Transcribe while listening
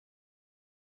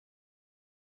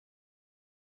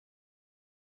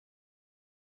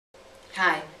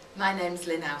Hi, my name's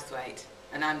Lynn Outhwaite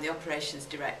and I'm the Operations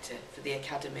Director for the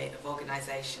Academy of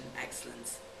Organisation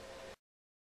Excellence.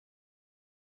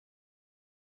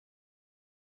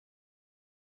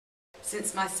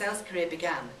 Since my sales career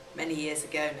began, many years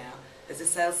ago now, as a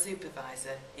sales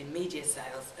supervisor in media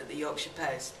sales at the Yorkshire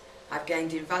Post, I've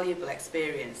gained invaluable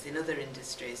experience in other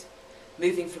industries,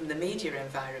 moving from the media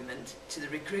environment to the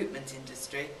recruitment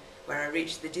industry, where I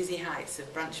reached the dizzy heights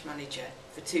of branch manager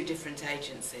for 2 different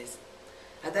agencies.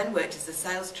 I then worked as a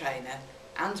sales trainer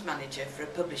and manager for a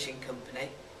publishing company,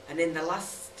 and in the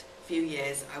last few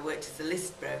years I worked as a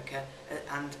list broker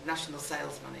and national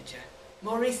sales manager.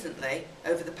 More recently,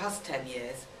 over the past 10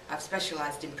 years, I've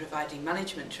specialised in providing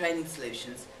management training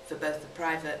solutions for both the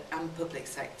private and public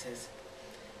sectors.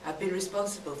 I've been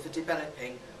responsible for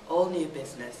developing all new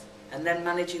business and then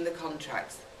managing the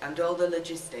contracts and all the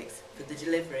logistics for the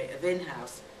delivery of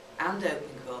in-house and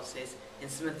open courses in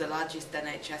some of the largest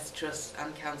NHS Trusts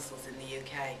and Councils in the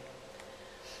UK.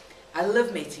 I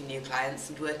love meeting new clients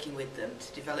and working with them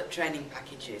to develop training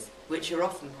packages which are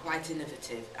often quite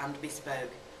innovative and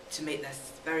bespoke to meet their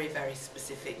very, very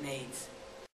specific needs.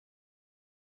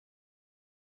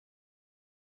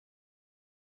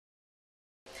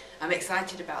 I'm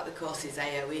excited about the courses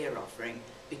AOE are offering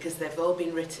because they've all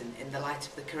been written in the light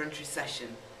of the current recession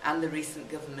and the recent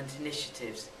government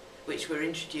initiatives which were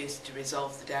introduced to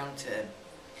resolve the downturn.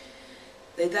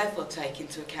 They therefore take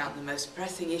into account the most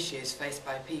pressing issues faced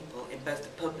by people in both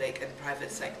the public and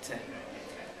private sector.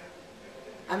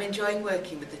 I'm enjoying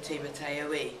working with the team at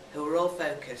AOE, who are all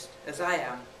focused, as I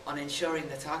am, on ensuring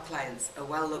that our clients are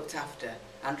well looked after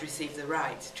and receive the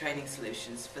right training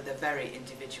solutions for their very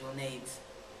individual needs.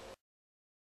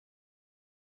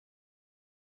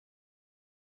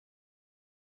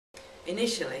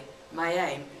 Initially, my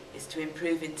aim is to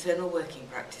improve internal working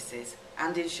practices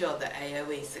and ensure that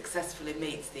AOE successfully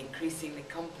meets the increasingly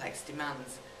complex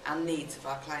demands and needs of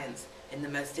our clients in the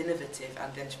most innovative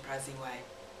and enterprising way.